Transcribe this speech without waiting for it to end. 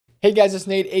Hey guys, it's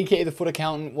Nate, aka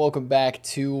TheFutAccountant. Welcome back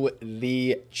to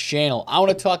the channel. I want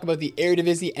to talk about the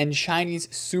Eredivisie and Chinese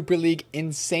Super League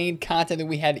insane content that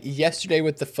we had yesterday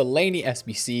with the Fellaini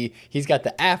SBC. He's got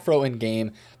the Afro in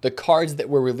game. The cards that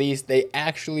were released, they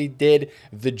actually did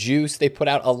the juice. They put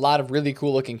out a lot of really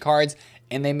cool looking cards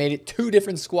and they made it 2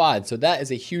 different squads. So that is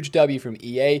a huge W from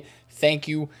EA. Thank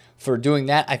you for doing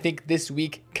that. I think this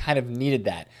week kind of needed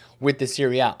that with the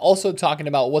Serie A. Also talking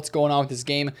about what's going on with this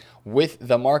game with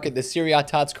the market. The Serie A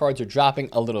TOTS cards are dropping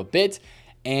a little bit.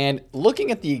 And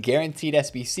looking at the guaranteed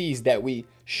SBCs that we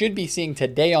should be seeing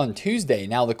today on Tuesday.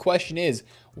 Now the question is,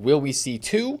 will we see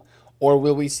 2 or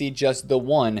will we see just the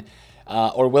 1?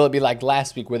 Or will it be like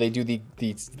last week where they do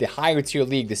the higher tier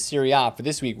league, the Serie A for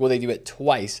this week? Will they do it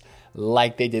twice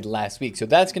like they did last week? So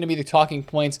that's going to be the talking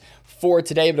points for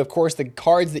today. But of course, the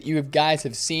cards that you guys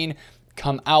have seen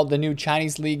come out, the new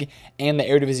Chinese League and the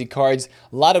Eredivisie cards.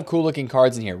 A lot of cool looking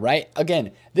cards in here, right?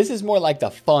 Again, this is more like the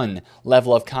fun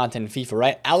level of content in FIFA,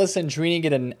 right? Alessandrini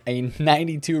get a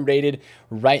 92 rated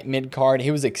right mid card. He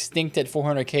was extinct at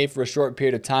 400k for a short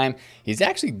period of time. He's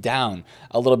actually down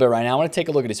a little bit right now. I want to take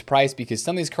a look at his price because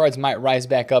some of these cards might rise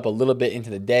back up a little bit into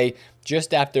the day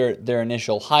just after their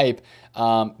initial hype.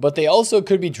 But they also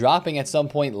could be dropping at some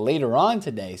point later on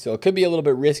today. So it could be a little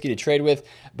bit risky to trade with,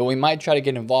 but we might try to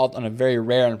get involved on a very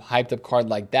rare and hyped up card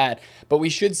like that. But we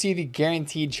should see the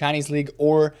guaranteed Chinese League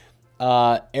or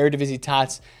Eredivisie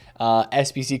TOTS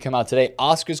SBC come out today.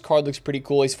 Oscar's card looks pretty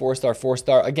cool. He's 4-star,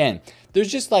 4-star. Again,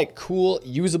 there's just like cool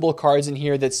usable cards in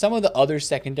here that some of the other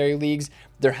secondary leagues,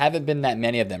 there haven't been that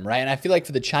many of them, right? And I feel like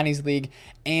for the Chinese League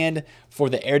and for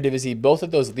the Eredivisie, both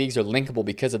of those leagues are linkable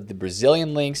because of the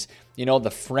Brazilian links, you know,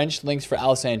 the French links for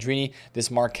Alessandrini. This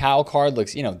Marcao card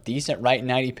looks, you know, decent, right?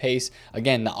 90 pace.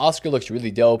 Again, the Oscar looks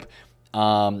really dope.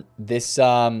 There was,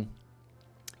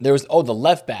 the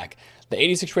left back. The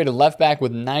 86 rated left back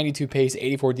with 92 pace,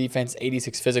 84 defense,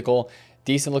 86 physical.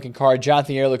 Decent looking card.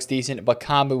 Jonathan Air looks decent, but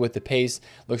combo with the pace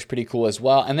looks pretty cool as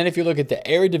well. And then if you look at the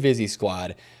Eredivisie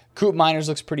squad, Coop Miners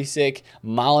looks pretty sick.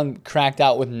 Malin cracked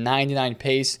out with 99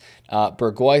 pace.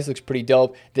 Burgoyes looks pretty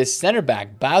dope. This center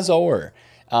back, Bazoer,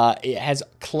 it has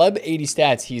club 80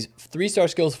 stats. He's 3-star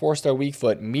skills, 4-star weak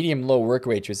foot, medium low work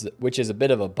rate, which is a bit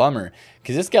of a bummer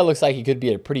because this guy looks like he could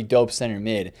be a pretty dope center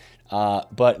mid.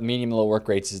 But medium low work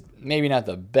rates is maybe not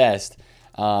the best.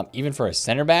 Even for a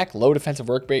center back, low defensive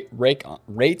work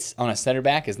rates on a center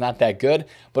back is not that good.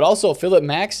 But also Philip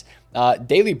Max,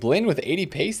 Daily Blend with 80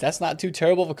 pace, that's not too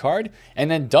terrible of a card. And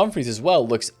then Dumfries as well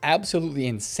looks absolutely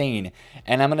insane.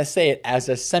 And I'm going to say it as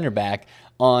a center back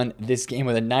on this game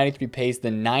with a 93 pace,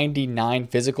 the 99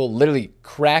 physical, literally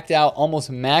cracked out, almost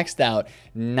maxed out,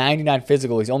 99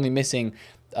 physical. He's only missing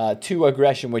 2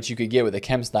 aggression, which you could get with a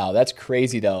chem style. That's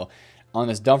crazy though. On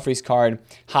this Dumfries card,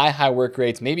 high work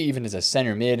rates, maybe even as a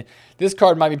center mid. This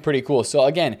card might be pretty cool. So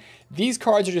again, these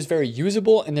cards are just very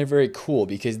usable and they're very cool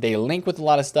because they link with a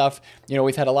lot of stuff. You know,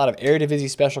 we've had a lot of Eredivisie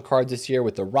special cards this year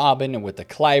with the Robin and with the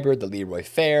Kleiber, the Leroy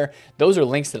Fair. Those are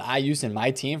links that I used in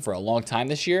my team for a long time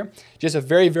this year. Just a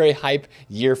very hype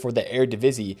year for the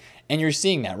Eredivisie. And you're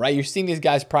seeing that, right? You're seeing these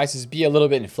guys' prices be a little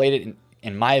bit inflated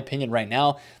in my opinion right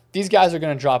now. These guys are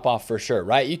going to drop off for sure,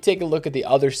 right? You take a look at the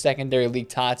other secondary league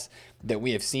TOTS that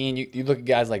we have seen. You look at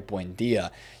guys like Buendia.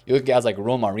 You look at guys like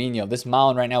Romarinho. This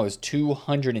Malin right now is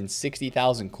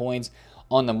 260,000 coins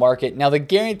on the market. Now, the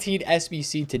guaranteed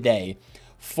SBC today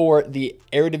for the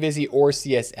Eredivisie or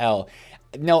CSL.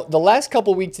 Now, the last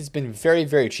couple weeks, it's been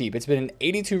very cheap. It's been an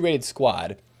 82 rated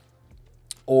squad.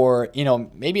 Or, you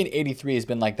know, maybe an 83 has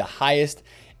been like the highest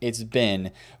it's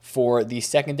been for the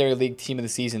secondary league team of the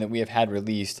season that we have had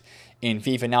released in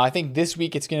FIFA. Now, I think this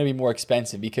week it's going to be more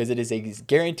expensive because it is a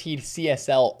guaranteed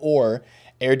CSL or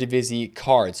Eredivisie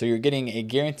card. So you're getting a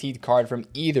guaranteed card from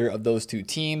either of those 2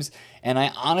 teams. And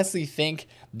I honestly think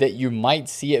that you might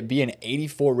see it be an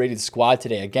 84 rated squad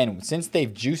today. Again, since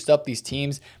they've juiced up these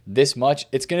teams this much,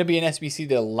 it's going to be an SBC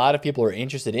that a lot of people are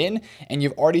interested in. And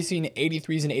you've already seen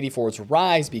 83s and 84s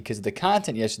rise because of the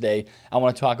content yesterday. I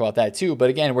want to talk about that too. But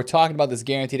again, we're talking about this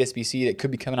guaranteed SBC that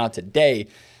could be coming out today.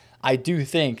 I do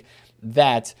think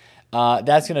that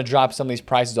that's going to drop some of these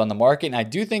prices on the market. And I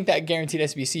do think that guaranteed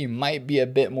SBC might be a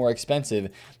bit more expensive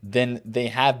than they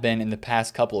have been in the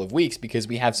past couple of weeks because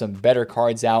we have some better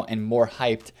cards out and more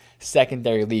hyped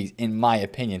secondary leagues, in my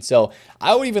opinion. So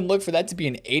I would even look for that to be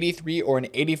an 83 or an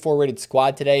 84 rated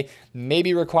squad today,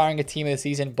 maybe requiring a team of the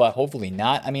season, but hopefully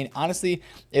not. I mean, honestly,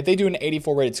 if they do an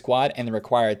 84 rated squad and they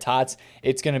require a TOTS,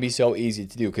 it's going to be so easy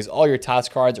to do because all your TOTS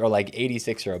cards are like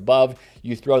 86 or above.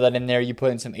 You throw that in there, you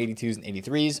put in some 82s and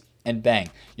 83s, and bang,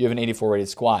 you have an 84 rated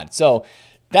squad. So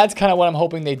that's kind of what I'm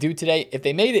hoping they do today. If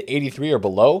they made it 83 or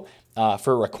below,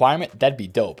 for a requirement, that'd be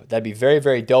dope. That'd be very,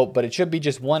 very dope, but it should be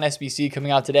just one SBC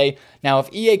coming out today. Now,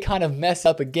 if EA kind of messed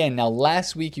up again, now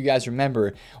last week, you guys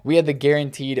remember, we had the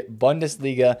guaranteed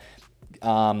Bundesliga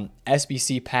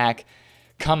SBC pack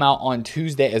come out on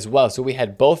Tuesday as well. So we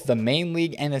had both the main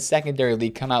league and the secondary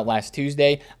league come out last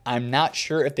Tuesday. I'm not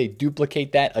sure if they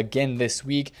duplicate that again this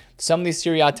week. Some of these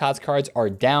Serie A TOTS cards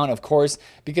are down, of course,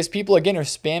 because people again are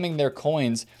spamming their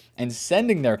coins and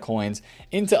sending their coins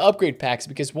into upgrade packs,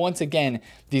 because once again,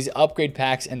 these upgrade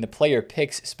packs and the player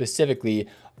picks specifically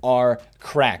are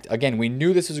cracked. Again, we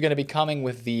knew this was going to be coming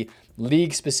with the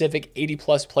league-specific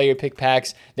 80-plus player pick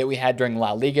packs that we had during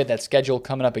La Liga. That schedule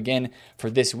coming up again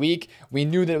for this week. We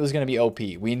knew that it was going to be OP.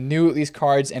 We knew these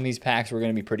cards and these packs were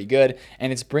going to be pretty good,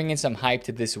 and it's bringing some hype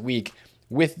to this week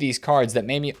with these cards that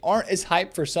maybe aren't as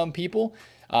hyped for some people.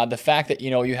 The fact that,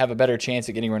 you have a better chance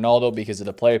at getting Ronaldo because of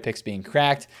the player picks being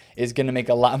cracked is going to make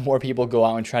a lot more people go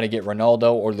out and try to get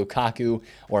Ronaldo or Lukaku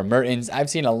or Mertens. I've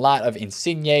seen a lot of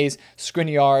Insignes,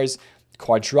 Skriniars,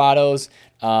 Quadrados.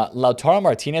 Lautaro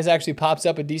Martinez actually pops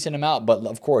up a decent amount, but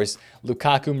of course,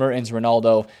 Lukaku, Mertens,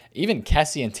 Ronaldo, even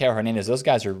Kessie and Teo Hernandez, those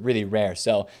guys are really rare.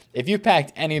 So if you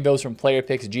packed any of those from player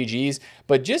picks, GG's,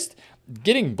 but just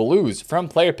getting blues from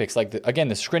player picks, like, again,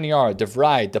 the Skriniar, De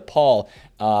Vrij, DePaul,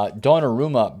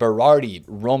 Donnarumma, Berardi,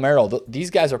 Romero, these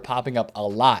guys are popping up a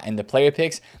lot in the player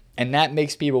picks, and that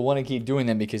makes people want to keep doing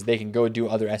them because they can go do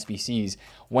other SBCs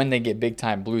when they get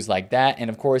big-time blues like that. And,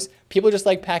 of course, people just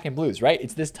like packing blues, right?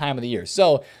 It's this time of the year.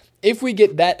 So if we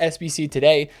get that SBC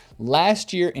today,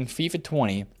 last year in FIFA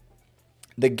 20,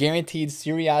 the guaranteed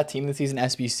Serie A Team of the Season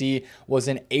SBC was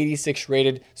an 86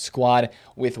 rated squad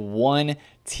with one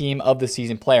Team of the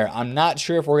Season player. I'm not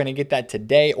sure if we're going to get that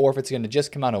today or if it's going to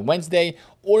just come out on Wednesday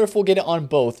or if we'll get it on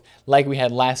both like we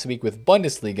had last week with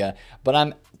Bundesliga, but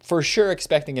I'm for sure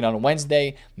expecting it on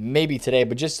Wednesday, maybe today,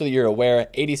 but just so you're aware,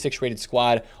 86 rated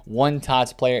squad, one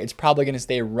TOTS player. It's probably going to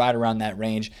stay right around that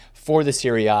range for the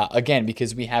Serie A, again,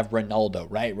 because we have Ronaldo,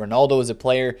 right? Ronaldo is a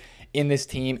player in this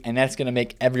team, and that's going to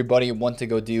make everybody want to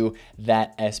go do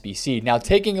that SBC. Now,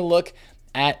 taking a look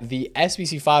at the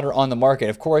SBC fodder on the market,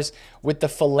 of course, with the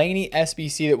Fellaini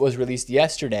SBC that was released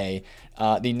yesterday,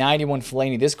 the 91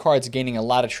 Fellaini, this card's gaining a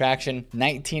lot of traction,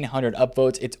 1,900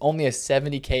 upvotes. It's only a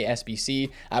 70K SBC.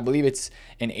 I believe it's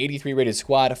an 83 rated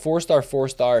squad. 4-star,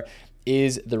 4-star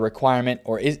is the requirement,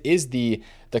 or is the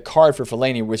card for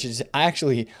Fellaini, which is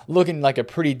actually looking like a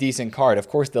pretty decent card. Of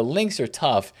course, the links are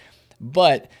tough,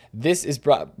 but this is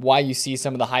why you see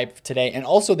some of the hype today. And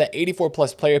also the 84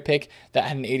 plus player pick that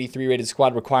had an 83 rated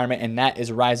squad requirement, and that is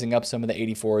rising up some of the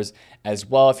 84s as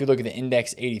well. If you look at the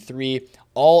index 83,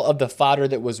 all of the fodder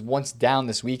that was once down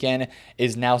this weekend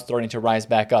is now starting to rise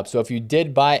back up. So if you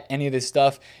did buy any of this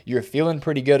stuff, you're feeling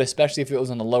pretty good, especially if it was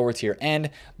on the lower tier end.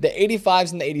 The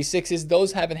 85s and the 86s,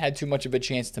 those haven't had too much of a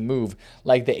chance to move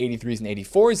like the 83s and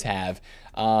 84s have.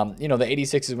 The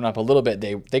 86s went up a little bit.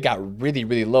 They got really,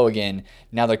 really low again.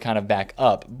 Now they're kind of back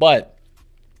up. But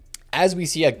as we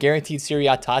see a guaranteed Serie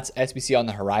A TOTS SBC on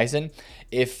the horizon,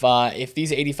 if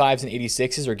these 85s and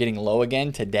 86s are getting low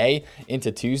again today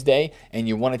into Tuesday, and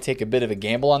you want to take a bit of a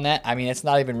gamble on that, I mean, it's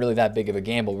not even really that big of a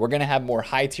gamble. We're going to have more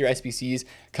high-tier SBCs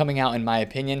coming out, in my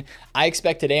opinion. I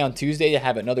expect today on Tuesday to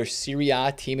have another Serie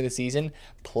A Team of the Season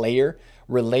player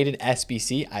related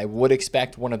SBC. I would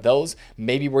expect one of those.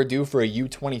 Maybe we're due for a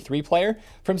U23 player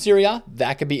from Serie A.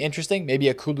 That could be interesting. Maybe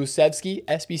a Kulusevski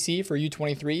SBC for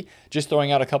U23. Just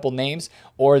throwing out a couple names.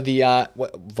 Or the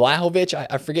Vlahovic,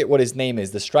 I forget what his name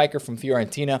is, the striker from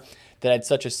Fiorentina that had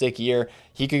such a sick year.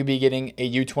 He could be getting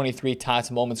a U23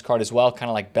 TOTS Moments card as well, kind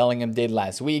of like Bellingham did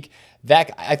last week.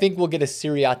 That, I think we'll get a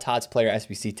Serie A TOTS player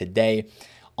SBC today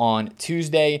on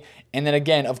Tuesday. And then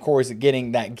again, of course,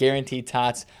 getting that guaranteed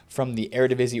TOTS from the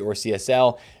Eredivisie or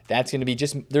CSL. That's going to be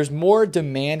there's more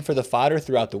demand for the fodder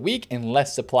throughout the week and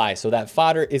less supply. So that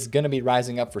fodder is going to be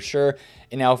rising up for sure.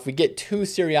 And now if we get 2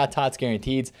 Serie A TOTS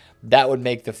guaranteeds, that would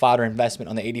make the fodder investment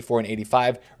on the 84 and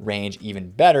 85 range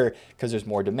even better because there's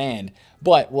more demand.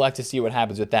 But we'll have to see what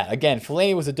happens with that. Again,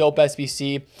 Fellaini was a dope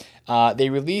SBC. They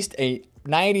released a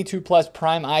 92 plus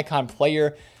prime icon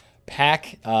player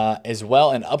pack as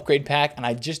well, an upgrade pack, and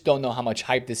I just don't know how much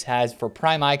hype this has. For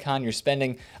prime icon, you're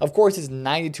spending, of course it's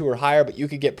 92 or higher, but you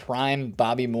could get prime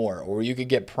Bobby Moore, or you could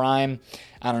get prime,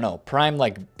 I don't know, prime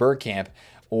like Bergkamp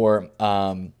or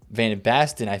Van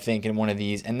Basten, I think, in one of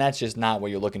these, and that's just not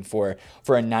what you're looking for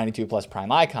a 92 plus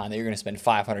prime icon that you're going to spend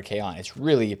 500K on. It's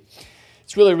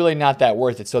really not that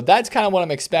worth it. So that's kind of what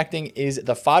I'm expecting, is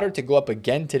the fodder to go up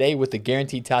again today with the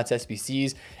guaranteed TOTS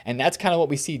SBCs. And that's kind of what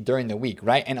we see during the week,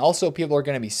 right? And also people are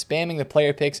going to be spamming the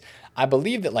player picks. I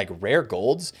believe that like rare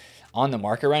golds, on the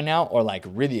market right now are like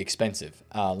really expensive.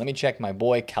 Let me check my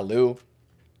boy Kalu.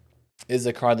 This is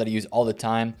a card that I use all the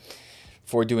time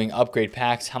for doing upgrade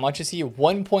packs. How much is he?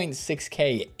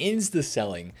 1.6K insta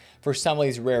selling for some of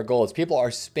these rare golds. People are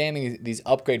spamming these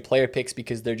upgrade player picks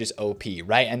because they're just OP,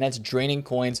 right? And that's draining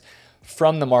coins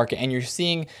from the market. And you're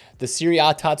seeing the Serie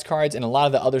A TOTS cards and a lot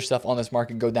of the other stuff on this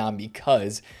market go down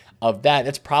because of that.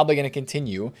 That's probably going to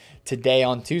continue today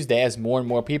on Tuesday as more and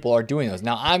more people are doing those.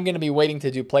 Now, I'm going to be waiting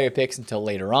to do player picks until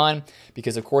later on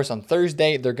because, of course, on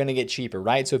Thursday, they're going to get cheaper,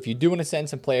 right? So if you do want to send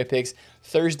some player picks,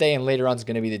 Thursday and later on is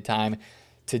going to be the time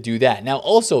to do that. Now,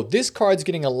 also, this card's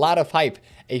getting a lot of hype.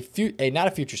 Not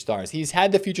a future stars. He's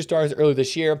had the future stars earlier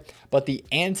this year, but the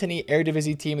Anthony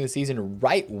Eredivisie team of the season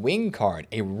right wing card,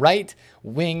 a right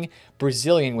wing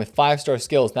Brazilian with 5-star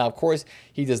skills. Now, of course,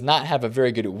 he does not have a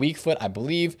very good weak foot. I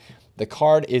believe the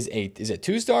card is it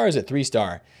 2-star or is it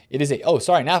 3-star? It is not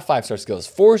 5-star skills,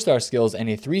 4-star skills and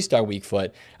a 3-star weak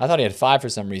foot. I thought he had 5 for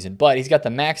some reason, but he's got the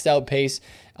maxed out pace,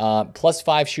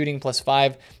 +5 shooting,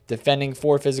 +5 defending,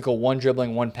 4 physical, 1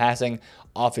 dribbling, 1 passing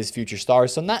off his future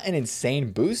stars. So not an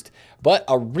insane boost, but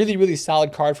a really, really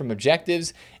solid card from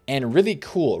objectives and really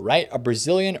cool, right? A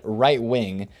Brazilian right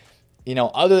wing. You know,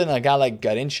 other than a guy like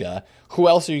Garincha, who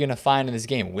else are you going to find in this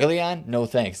game? Willian? No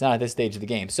thanks, not at this stage of the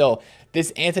game. So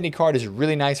this Anthony card is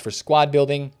really nice for squad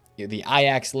building, the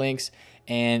Ajax links,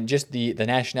 and just the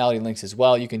nationality links as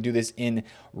well. You can do this in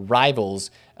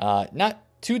Rivals. Not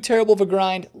too terrible of a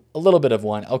grind, a little bit of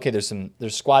one. Okay,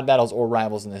 there's squad battles or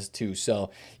Rivals in this too.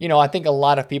 So, you know, I think a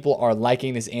lot of people are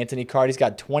liking this Anthony card. He's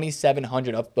got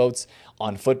 2,700 upvotes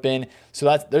on Futbin.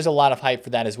 So there's a lot of hype for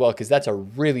that as well because that's a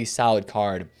really solid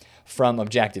card from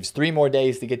objectives. 3 more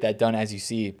days to get that done, as you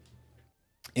see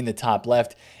in the top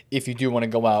left, if you do want to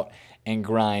go out and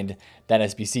grind that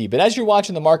SBC. But as you're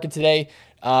watching the market today,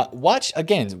 watch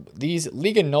again these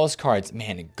Liga NOS cards.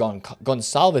 Man,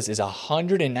 Gonçalves is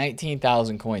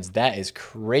 119,000 coins. That is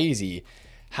crazy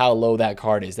how low that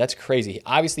card is. That's crazy.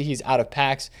 Obviously, he's out of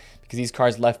packs because these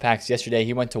cards left packs yesterday.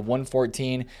 He went to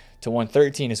 114 to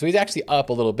 113, so he's actually up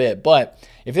a little bit. But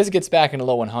if this gets back in the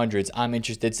low 100s, I'm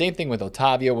interested. Same thing with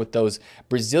Otavio with those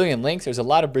Brazilian links. There's a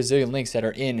lot of Brazilian links that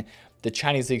are in the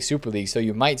Chinese League Super League, so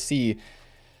you might see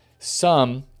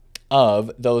some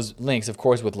of those links, of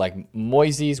course, with like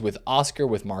Moises, with Oscar,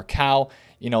 with Marcao,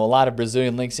 you know, a lot of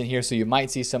Brazilian links in here. So you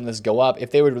might see some of this go up. If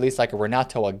they would release like a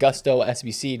Renato Augusto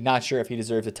SBC, not sure if he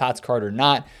deserves a TOTS card or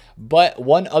not. But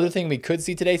one other thing we could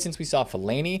see today, since we saw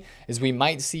Fellaini, is we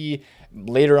might see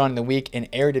later on in the week an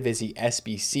Eredivisie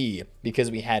SBC because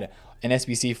we had an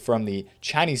SBC from the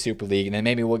Chinese Super League, and then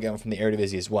maybe we'll get one from the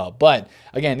Eredivisie as well. But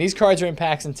again, these cards are in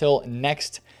packs until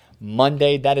next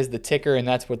Monday. That is the ticker, and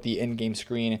that's what the in-game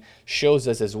screen shows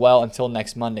us as well until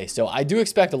next Monday. So I do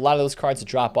expect a lot of those cards to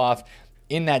drop off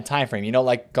in that time frame. You know,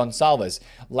 like Gonçalves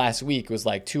last week was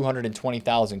like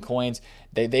 220,000 coins.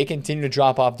 They continue to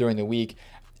drop off during the week,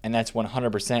 and that's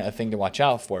 100% a thing to watch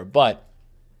out for. But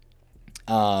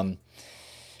Pedro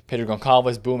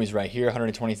Gonçalves, boom, he's right here,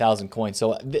 120,000 coins.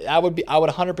 So I would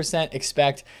 100%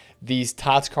 expect these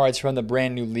TOTS cards from the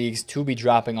brand new leagues to be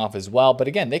dropping off as well. But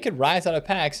again, they could rise out of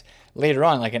packs later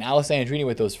on. Like an Alessandrini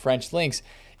with those French links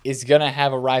is going to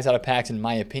have a rise out of packs in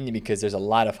my opinion because there's a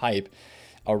lot of hype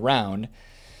around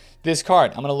this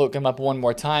card. I'm going to look him up one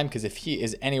more time because if he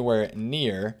is anywhere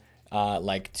near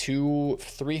like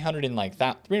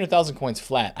 300,000 coins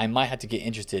flat, I might have to get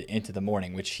interested into the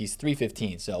morning, which he's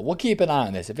 315. So we'll keep an eye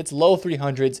on this. If it's low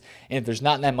 300s and if there's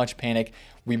not that much panic,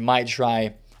 we might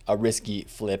try a risky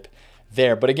flip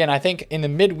there. But again, I think in the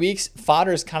midweeks,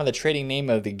 fodder is kind of the trading name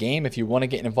of the game. If you want to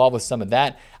get involved with some of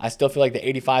that, I still feel like the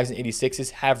 85s and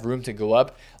 86s have room to go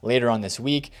up later on this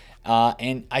week.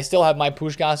 And I still have my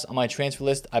Puskás on my transfer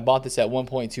list. I bought this at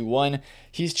 1.21.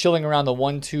 He's chilling around the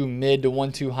 1.2 mid to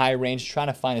 1.2 high range, trying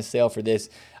to find a sale for this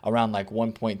around like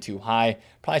 1.2 high.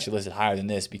 Probably should list it higher than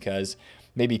this because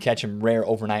maybe catch him rare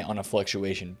overnight on a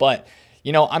fluctuation. But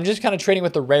you know, I'm just kind of trading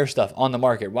with the rare stuff on the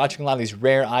market, watching a lot of these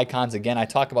rare icons. Again, I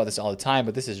talk about this all the time,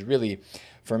 but this is really,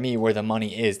 for me, where the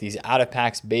money is. These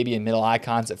out-of-packs, baby and middle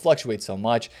icons, it fluctuates so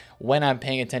much. When I'm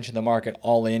paying attention to the market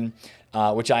all in,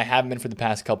 which I haven't been for the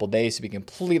past couple days, to be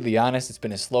completely honest, it's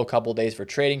been a slow couple days for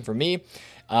trading for me.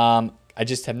 I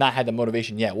just have not had the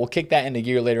motivation yet. We'll kick that into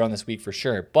gear later on this week for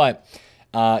sure. But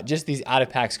just these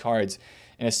out-of-packs cards,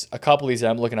 and a couple of these that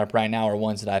I'm looking up right now are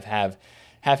ones that have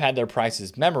had their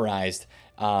prices memorized.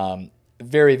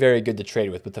 Very, very good to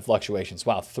trade with the fluctuations.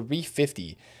 Wow,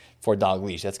 350 for dog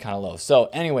leash. That's kind of low. So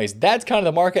anyways, that's kind of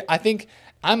the market. I think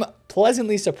I'm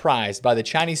pleasantly surprised by the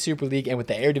Chinese Super League and with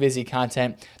the Eredivisie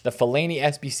content. The Fellaini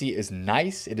SBC is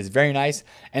nice. It is very nice.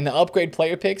 And the upgrade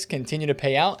player picks continue to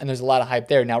pay out, and there's a lot of hype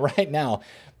there. Now, right now,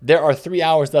 there are 3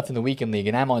 hours left in the weekend league,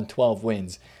 and I'm on 12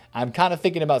 wins. I'm kind of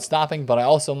thinking about stopping, but I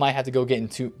also might have to go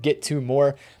get two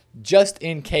more just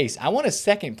in case. I want a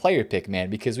second player pick, man,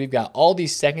 because we've got all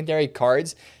these secondary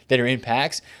cards that are in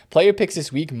packs. Player picks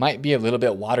this week might be a little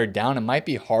bit watered down. It might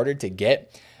be harder to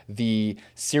get the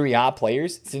Serie A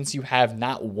players since you have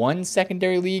not one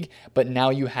secondary league, but now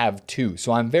you have two.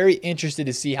 So I'm very interested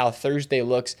to see how Thursday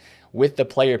looks with the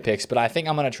player picks, but I think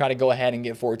I'm going to try to go ahead and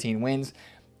get 14 wins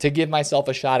to give myself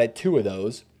a shot at 2 of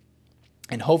those.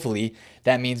 And hopefully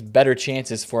that means better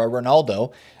chances for a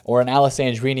Ronaldo or an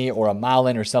Alessandrini or a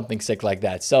Malin or something sick like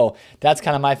that. So that's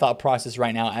kind of my thought process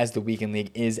right now as the weekend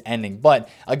league is ending. But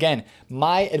again,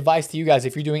 my advice to you guys,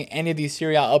 if you're doing any of these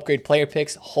Serie A upgrade player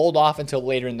picks, hold off until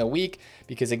later in the week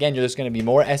because again, there's going to be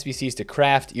more SBCs to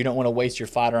craft. You don't want to waste your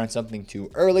fodder on something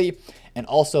too early. And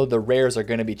also the rares are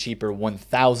going to be cheaper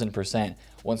 1000%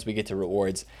 once we get to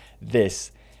rewards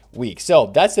this week. So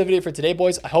that's the video for today,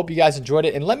 boys. I hope you guys enjoyed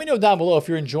it, and let me know down below if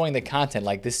you're enjoying the content.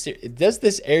 Like this, does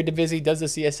this Eredivisie, does the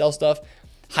CSL stuff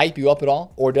hype you up at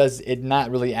all, or does it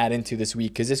not really add into this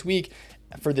week? Because this week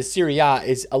for the Serie A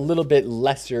is a little bit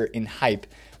lesser in hype.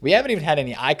 We haven't even had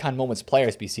any icon moments player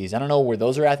SBCs. I don't know where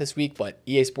those are at this week, but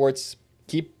EA Sports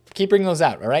keep bringing those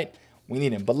out. All right, we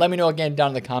need them. But let me know again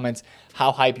down in the comments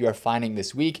how hype you are finding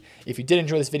this week. If you did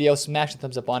enjoy this video, smash the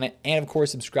thumbs up on it, and of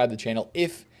course subscribe to the channel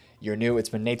if you're new. It's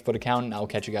been Nate the Foot Accountant. I'll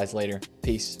catch you guys later.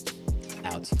 Peace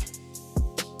out.